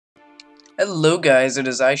Hello guys, it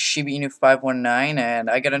is I, Shiba-Inu519, and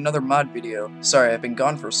I got another mod video. Sorry, I've been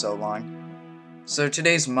gone for so long. So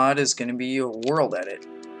today's mod is going to be Worldedit.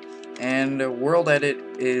 And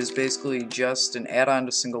Worldedit is basically just an add-on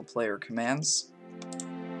to Singleplayer Commands.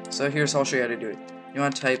 So here's how I'll show you how to do it. You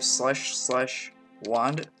want to type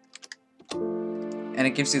 //wand, and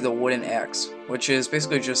it gives you the wooden axe, which is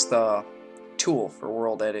basically just the tool for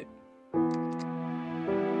Worldedit.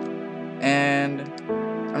 And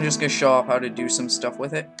I'm just going to show off how to do some stuff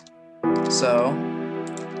with it. So,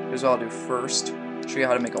 here's what I'll do first. Show you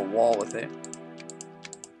how to make a wall with it.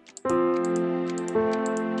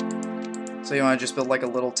 So you want to just build like a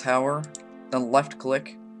little tower, then left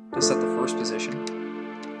click to set the first position.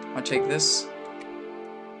 I'm going to take this,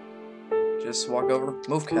 just walk over,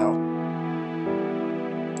 move cow,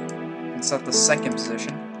 and set the second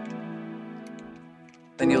position.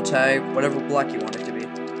 Then you'll type whatever block you want it to be.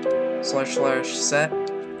 //set,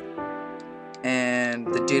 and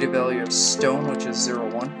the data value of stone, which is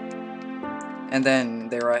 01. And then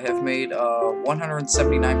there I have made a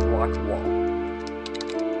 179 block wall.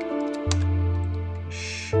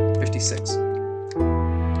 56.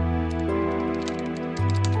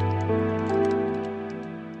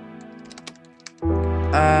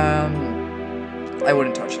 I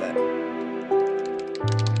wouldn't touch that.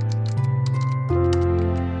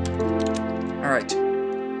 Alright.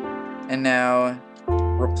 And now,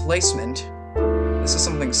 replacement. This is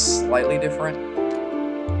something slightly different,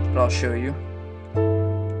 but I'll show you.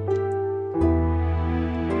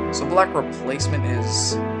 So block replacement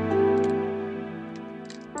is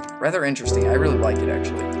rather interesting. I really like it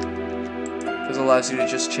actually, because it allows you to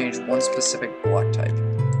just change one specific block type.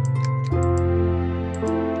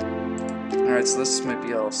 Alright, so this might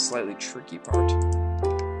be a slightly tricky part.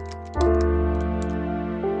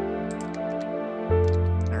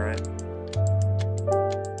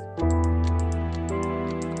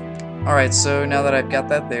 Alright, so now that I've got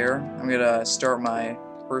that there, I'm gonna start my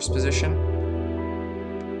first position.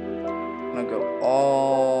 I'm gonna go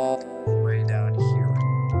all the way down here.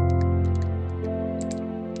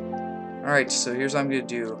 Alright, so here's what I'm gonna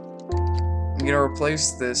do. I'm gonna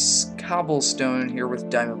replace this cobblestone here with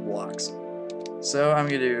diamond blocks. So I'm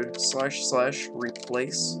gonna do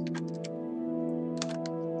 //replace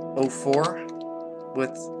 04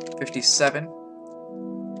 with 57.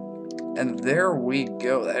 And there we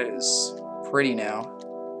go. That is pretty now.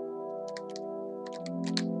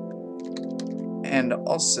 And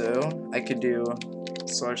also, I could do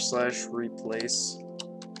 //replace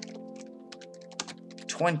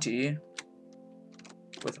 20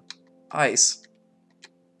 with ice.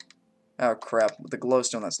 Oh crap, with the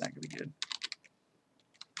glowstone that's not gonna be good.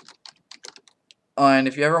 And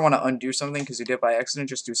if you ever want to undo something because you did it by accident,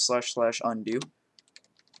 just do //undo.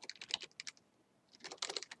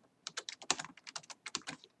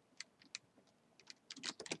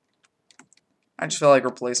 I just felt like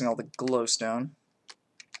replacing all the glowstone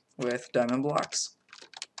with diamond blocks.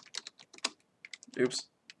 Oops.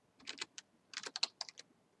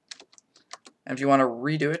 And if you want to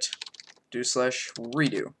redo it, do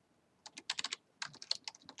 /redo.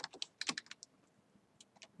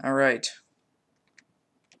 Alright.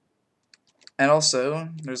 And also,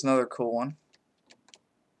 there's another cool one.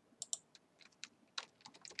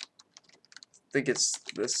 I think it's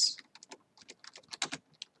this.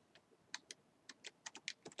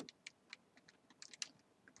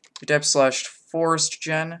 If you type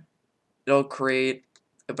 /forestgen, it'll create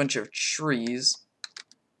a bunch of trees.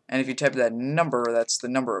 And if you type that number, that's the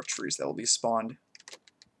number of trees that will be spawned.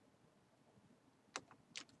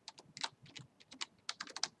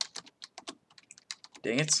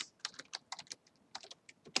 Dang it.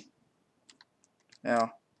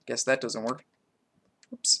 Now, guess that doesn't work.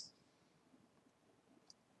 Oops.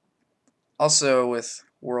 Also with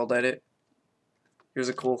Worldedit, here's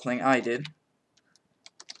a cool thing I did.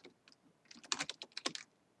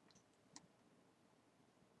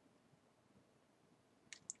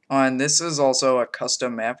 And this is also a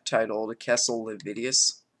custom map titled Castle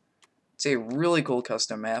Levidius. It's a really cool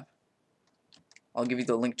custom map. I'll give you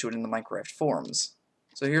the link to it in the Minecraft forums.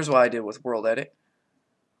 So here's what I did with Worldedit.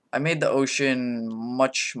 I made the ocean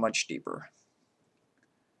much, much deeper.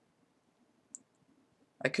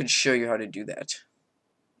 I could show you how to do that.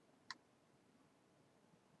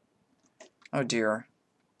 Oh dear.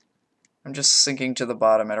 I'm just sinking to the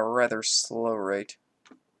bottom at a rather slow rate.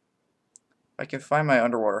 I can find my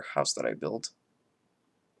underwater house that I built.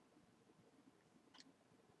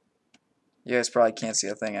 You guys probably can't see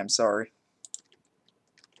a thing, I'm sorry.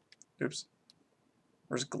 Oops.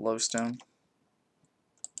 Where's glowstone?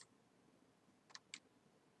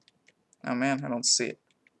 Oh man, I don't see it.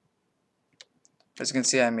 As you can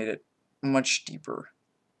see, I made it much deeper.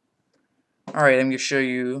 Alright, I'm going to show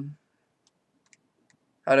you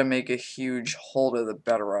how to make a huge hole to the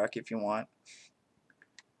bedrock if you want.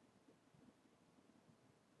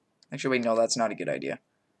 Actually, wait, no, that's not a good idea.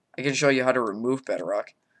 I can show you how to remove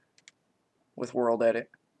bedrock with Worldedit.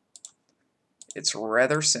 It's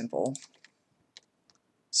rather simple.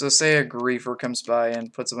 So say a griefer comes by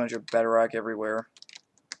and puts a bunch of bedrock everywhere.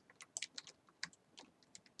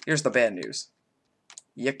 Here's the bad news.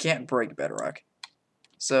 You can't break bedrock.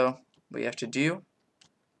 So what you have to do,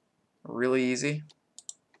 really easy,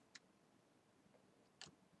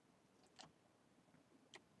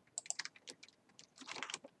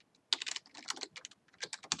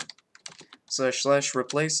 //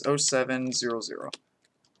 replace 0700.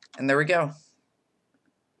 And there we go.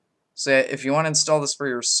 So if you want to install this for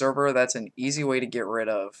your server, that's an easy way to get rid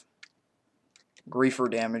of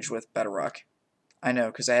griefer damage with bedrock. I know,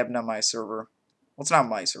 because I have it on my server. Well, it's not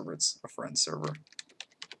my server, it's a friend's server.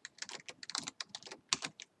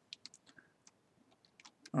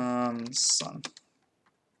 Son.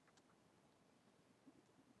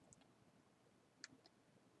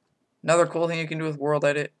 Another cool thing you can do with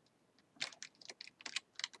Worldedit.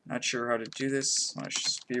 Not sure how to do this.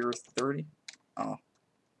 /sphere 30. Oh.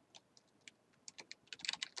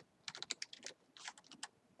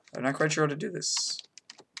 I'm not quite sure how to do this.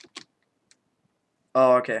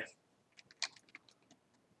 Oh, okay.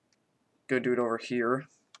 Go do it over here.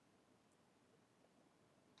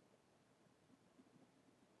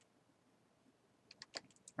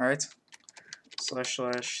 Alright.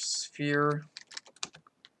 /sphere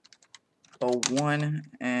 01,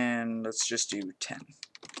 and let's just do 10.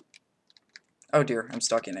 Oh dear, I'm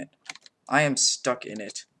stuck in it. I am stuck in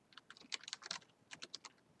it.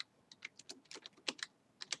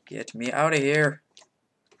 Get me out of here.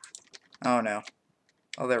 Oh no.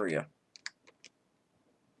 Oh, there we go.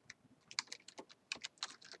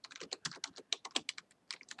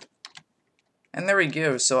 And there we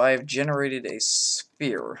go. So I've generated a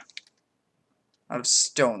sphere out of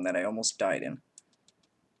stone that I almost died in.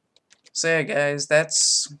 So yeah, guys,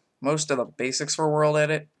 that's most of the basics for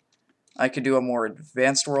Worldedit. I could do a more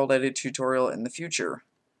advanced Worldedit tutorial in the future.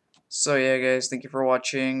 So yeah, guys, thank you for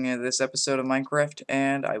watching this episode of Minecraft,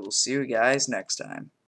 and I will see you guys next time.